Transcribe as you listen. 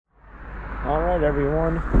Alright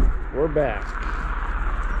everyone, we're back.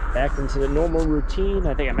 Back into the normal routine.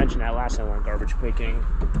 I think I mentioned that last time I went garbage picking.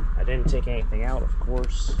 I didn't take anything out, of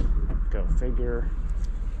course. Go figure.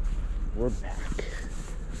 We're back.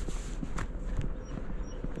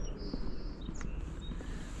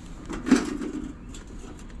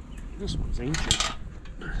 This one's ancient.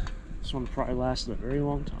 This one probably lasted a very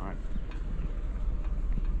long time.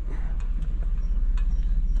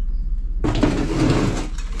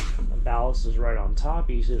 Ballast is right on top,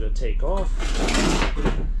 easy to take off.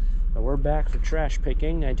 But we're back for trash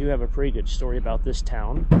picking. I do have a pretty good story about this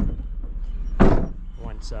town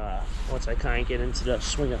once I kind of get into the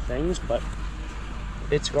swing of things. But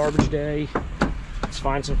it's garbage day. Let's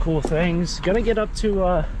find some cool things. Gonna get up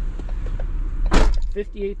to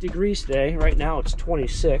 58 degrees today. Right now it's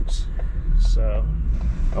 26, so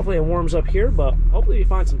hopefully it warms up here, but hopefully we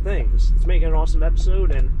find some things. Let's make it an awesome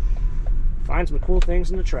episode and find some cool things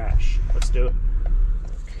in the trash. Let's do it.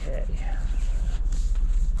 Okay.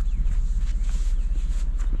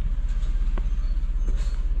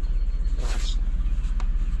 That's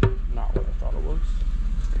not what I thought it was.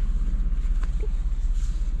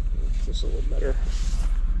 It's just a little better.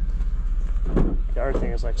 The other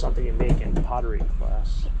thing is like something you make in pottery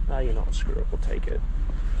class. Ah, you know, screw it. We'll take it.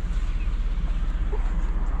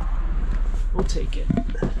 We'll take it.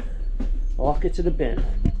 Walk it to the bin.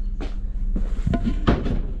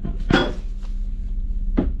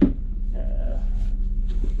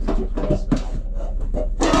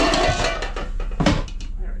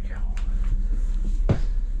 There we go.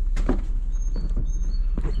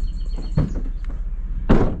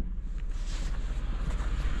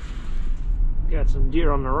 Got some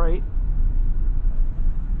deer on the right.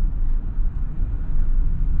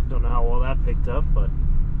 Don't know how well that picked up, but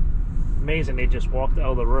amazing, they just walked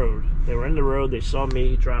out of the road. They were in the road, they saw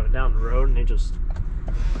me driving down the road, and they just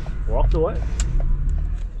walked away.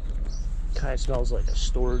 Kind of smells like a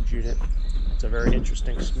storage unit. It's a very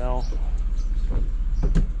interesting smell.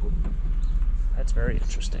 That's very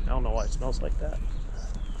interesting. I don't know why it smells like that.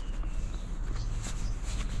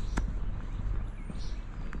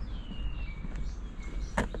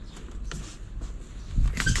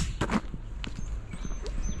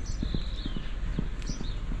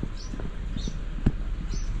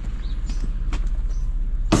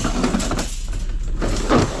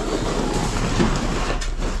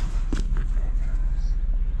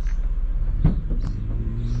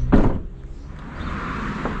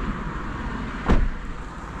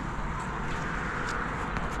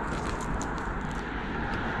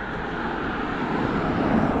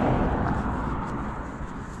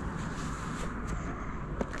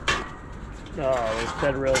 Oh, those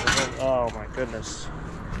bed rails are going, oh my goodness.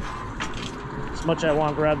 As much as I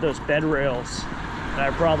want to grab those bed rails, and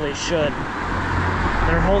I probably should,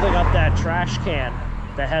 they're holding up that trash can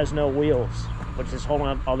that has no wheels, which is holding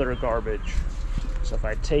up other garbage. So if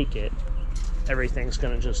I take it, everything's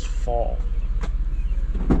going to just fall.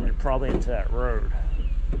 And probably into that road.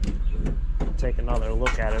 I'll take another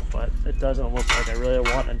look at it, but it doesn't look like I really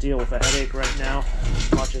want to deal with a headache right now,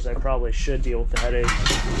 as much as I probably should deal with the headache.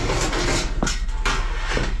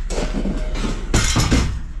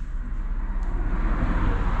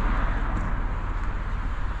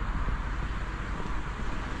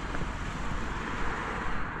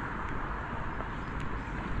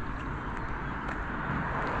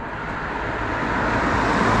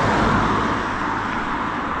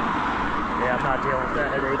 Yeah, I'm not dealing with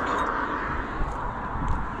that headache.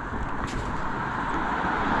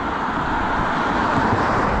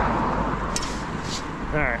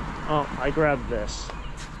 Alright, oh, I grabbed this.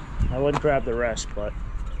 I would grab the rest, but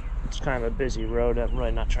it's kind of a busy road. I'm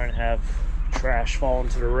really not trying to have trash fall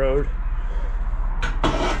into the road.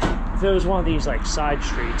 If it was one of these like side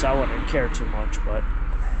streets, I wouldn't care too much, but...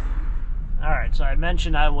 Alright, so I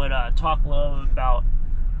mentioned I would talk a little about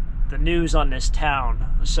the news on this town.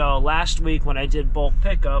 So last week when I did bulk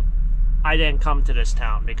pickup, I didn't come to this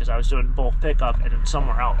town because I was doing bulk pickup and in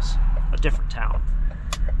somewhere else, a different town.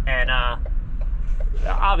 And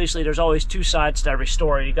obviously there's always two sides to every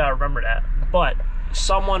story, you gotta remember that. But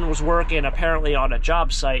someone was working apparently on a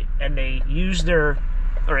job site and they used they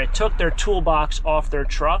took their toolbox off their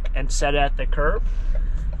truck and set it at the curb,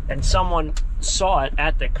 and someone saw it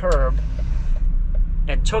at the curb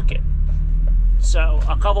and took it. So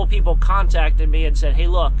a couple people contacted me and said, hey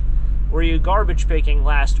look, were you garbage picking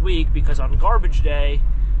last week? Because on garbage day,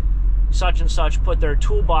 such and such put their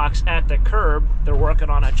toolbox at the curb. They're working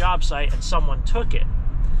on a job site and someone took it.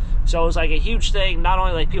 So it was like a huge thing. Not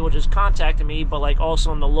only like people just contacted me, but like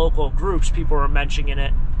also in the local groups, people were mentioning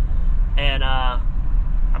it. And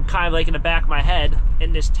I'm I'm kind of like in the back of my head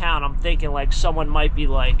in this town, I'm thinking like someone might be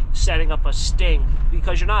like setting up a sting,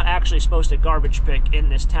 because you're not actually supposed to garbage pick in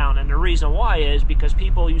this town. And the reason why is because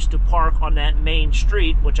people used to park on that main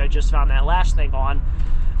street, which I just found that last thing on,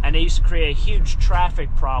 and they used to create a huge traffic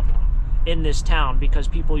problem in this town because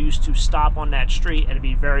people used to stop on that street, and it'd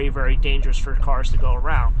be very, very dangerous for cars to go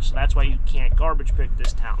around. So that's why you can't garbage pick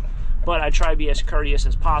this town. But I try to be as courteous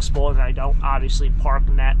as possible, and I don't obviously park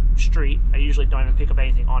in that street. I usually don't even pick up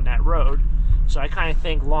anything on that road. So I kind of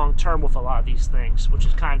think long term with a lot of these things, which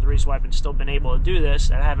is kind of the reason why I've still been able to do this,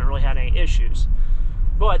 and I haven't really had any issues.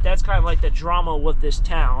 But that's kind of like the drama with this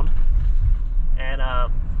town. And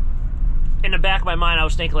in the back of my mind, I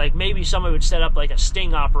was thinking like maybe somebody would set up like a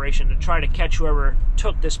sting operation to try to catch whoever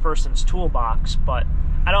took this person's toolbox. But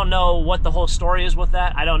I don't know what the whole story is with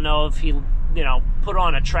that. I don't know if he, put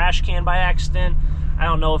on a trash can by accident. I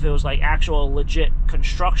don't know if it was like actual legit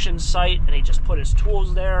construction site and he just put his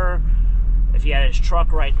tools there, if he had his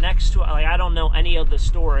truck right next to it. Like, I don't know any of the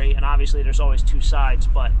story, and obviously there's always two sides,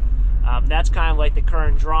 but that's kind of like the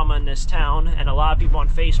current drama in this town. And a lot of people on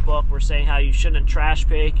Facebook were saying how you shouldn't trash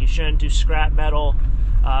pick, you shouldn't do scrap metal.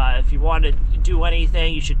 If you want to do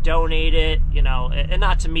anything, you should donate it, and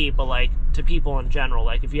not to me, but like to people in general.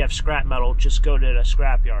 Like, if you have scrap metal, just go to the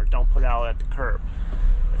scrap yard, don't put it out at the curb.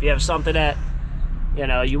 If you have something that,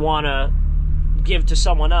 you want to give to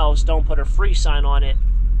someone else, don't put a free sign on it,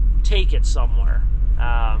 take it somewhere.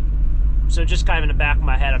 So just kind of in the back of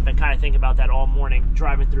my head, I've been kind of thinking about that all morning,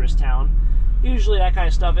 driving through this town. Usually that kind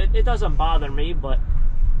of stuff, it doesn't bother me, but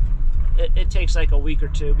it takes like a week or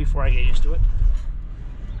two before I get used to it.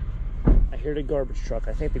 I hear the garbage truck.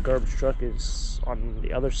 I think the garbage truck is on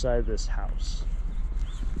the other side of this house.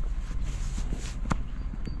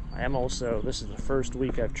 I am also, this is the first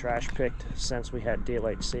week I've trash picked since we had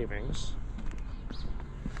daylight savings.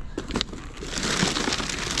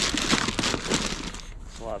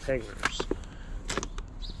 It's a lot of hangers.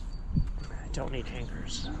 I don't need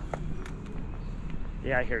hangers.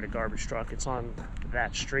 Yeah, I hear the garbage truck. It's on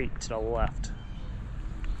that street to the left.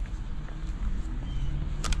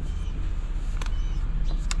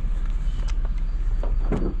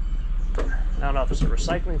 I don't know if it's a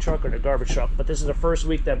recycling truck or the garbage truck, but this is the first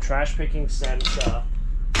week that I'm trash picking since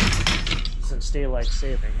daylight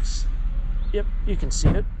savings. Yep, you can see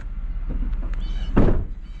it.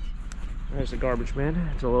 There's the garbage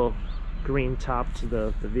man. It's a little green top to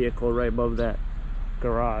the vehicle right above that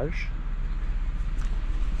garage.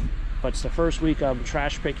 But it's the first week I'm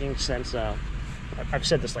trash picking since, I've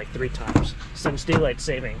said this like 3 times, since daylight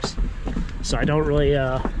savings. So I don't really,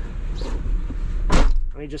 let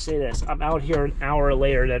me just say this, I'm out here an hour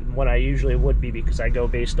later than what I usually would be because I go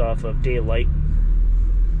based off of daylight.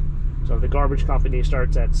 So if the garbage company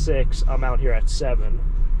starts at 6, I'm out here at 7.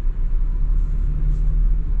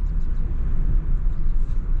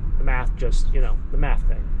 The math just, the math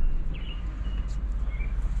thing.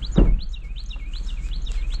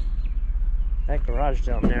 That garage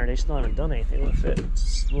down there, they still haven't done anything with it.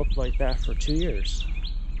 It's looked like that for 2 years.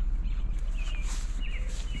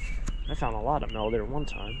 I found a lot of metal there one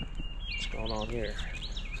time. What's going on here?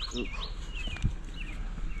 Oof.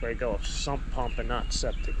 Where I go, a sump pump and not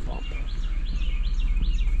septic pump.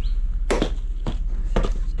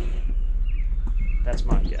 That's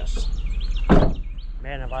my guess.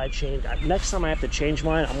 Man, have I changed. Next time I have to change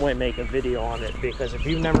mine, I'm going to make a video on it, because if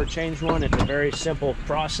you've never changed one, it's a very simple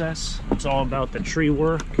process. It's all about the tree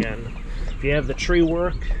work, and if you have the tree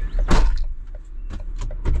work,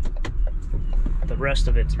 the rest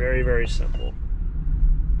of it's very, very simple.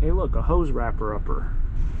 Hey look, a hose wrapper upper.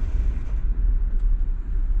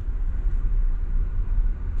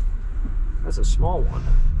 That's a small one.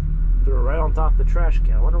 Threw it right on top of the trash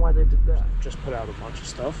can. I wonder why they did that. Just put out a bunch of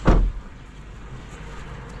stuff.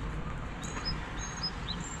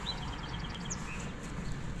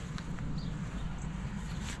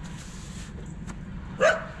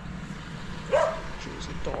 Jeez,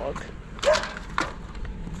 a dog.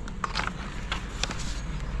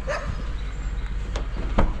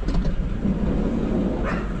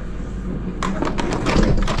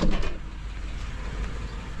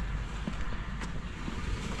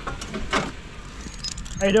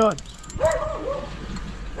 How you doing? I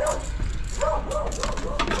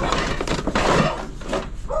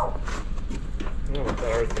don't know what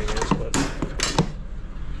that other thing is, but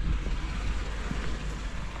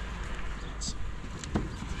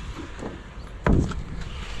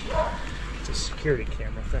it's a security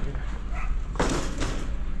camera thing.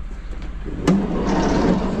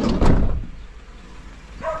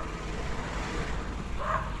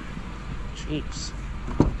 Jeez.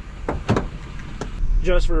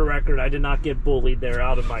 just for the record, I did not get bullied there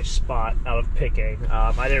out of my spot, out of picking.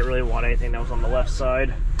 I didn't really want anything that was on the left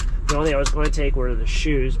side. The only thing I was going to take were the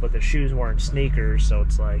shoes, but the shoes weren't sneakers, so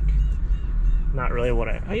it's like not really what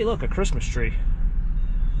I... Hey, look, a Christmas tree.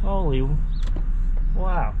 Holy...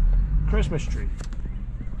 Wow. Christmas tree.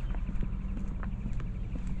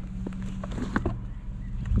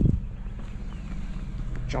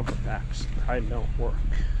 Jumper packs. I don't work.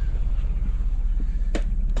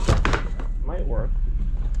 Might work.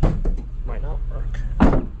 Might not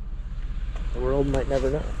work. The world might never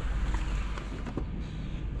know.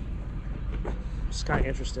 It's kind of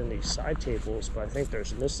interested in these side tables, but I think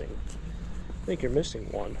there's missing. I think you're missing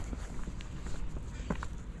one.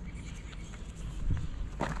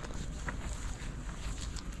 I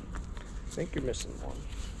think you're missing one.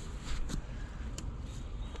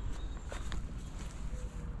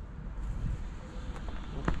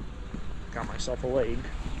 Got myself a leg.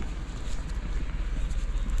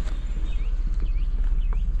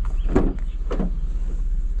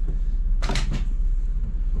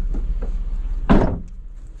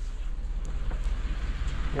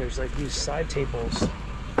 There's like these side tables.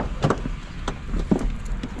 I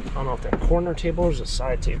don't know if they're corner tables or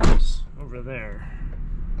side tables over there.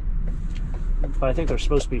 But I think there's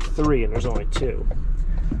supposed to be 3 and there's only 2.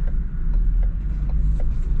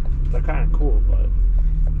 They're kind of cool, but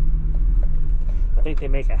I think they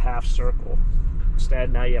make a half circle.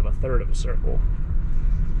 Instead, now you have a third of a circle.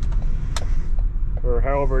 Or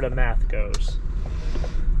however the math goes.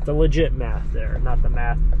 The legit math there, not the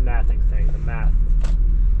mathing thing, the math.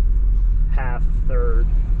 Half, third.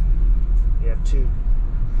 You have 2.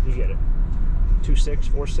 You get it. 2, 6,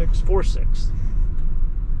 4, 6, 4, 6.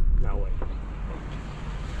 No, wait.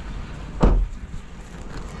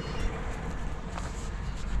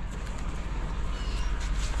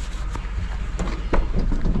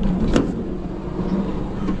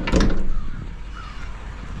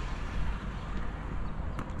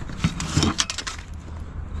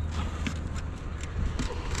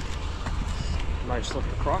 Nice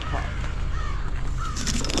looking crock pot.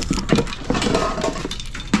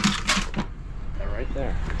 That right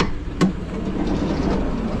there.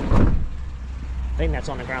 The thing that's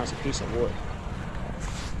on the ground is a piece of wood.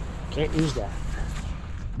 Can't use that.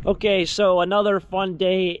 Okay, so another fun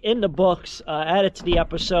day in the books, added to the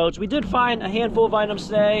episodes. We did find a handful of items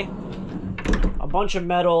today. A bunch of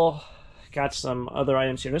metal. Got some other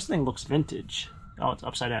items here. This thing looks vintage. Oh, it's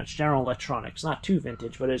upside down. It's General Electronics. Not too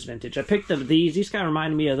vintage, but it is vintage. I picked up these. These kind of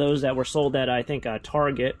remind me of those that were sold at, I think,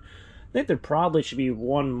 Target. I think there probably should be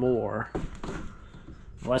one more.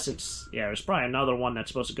 Unless it's... Yeah, there's probably another one that's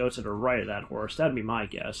supposed to go to the right of that horse. That'd be my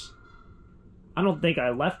guess. I don't think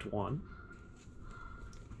I left one.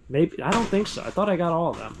 Maybe... I don't think so. I thought I got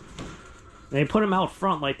all of them. They put them out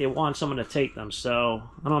front like they want someone to take them, so...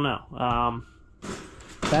 I don't know.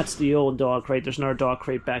 That's the old dog crate. There's another dog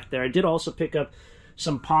crate back there. I did also pick up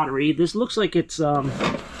some pottery. This looks like it's like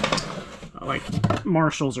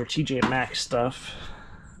Marshalls or TJ Maxx stuff.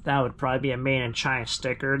 That would probably be a Made in China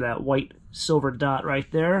sticker. That white silver dot right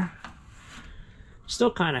there.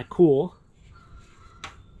 Still kind of cool.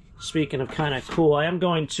 Speaking of kind of cool, I am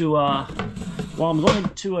going to well, I'm going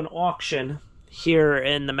to an auction here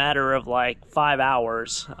in the matter of like 5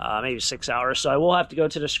 hours, maybe 6 hours. So I will have to go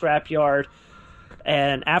to the scrapyard.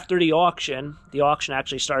 And after the auction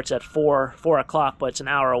actually starts at 4 o'clock, but it's an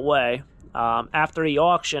hour away. After the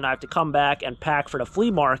auction, I have to come back and pack for the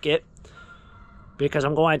flea market because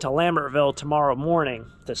I'm going to Lambertville tomorrow morning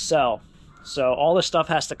to sell. So all this stuff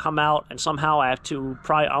has to come out, and somehow I have to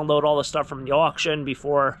probably unload all the stuff from the auction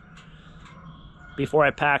before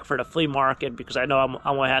I pack for the flea market, because I know I'm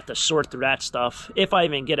going to have to sort through that stuff if I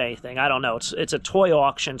even get anything. I don't know. It's a toy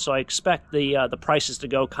auction, so I expect the prices to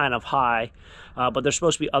go kind of high. But there's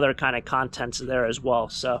supposed to be other kind of contents there as well.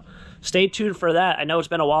 So stay tuned for that. I know it's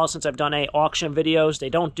been a while since I've done any auction videos. They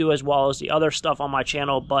don't do as well as the other stuff on my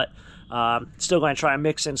channel, but still going to try and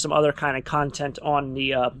mix in some other kind of content on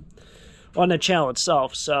the channel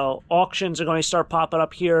itself. So auctions are going to start popping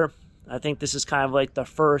up here. I think this is kind of like the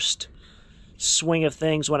first swing of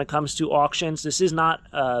things when it comes to auctions. This is not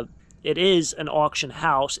it is an auction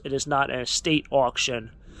house. It is not an estate auction.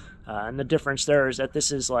 And the difference there is that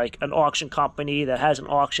this is like an auction company that has an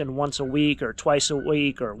auction once a week or twice a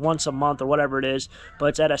week or once a month or whatever it is, but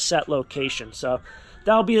it's at a set location. So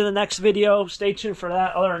that'll be the next video. Stay tuned for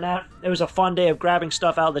that. Other than that, it was a fun day of grabbing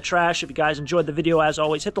stuff out of the trash. If you guys enjoyed the video, as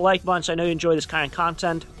always, hit the like button so I know you enjoy this kind of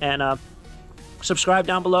content, and subscribe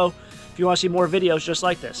down below if you want to see more videos just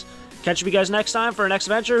like this. Catch you guys next time for our next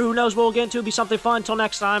adventure. Who knows what we'll get into? It'll be something fun. Until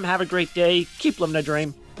next time, have a great day. Keep living the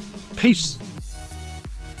dream. Peace.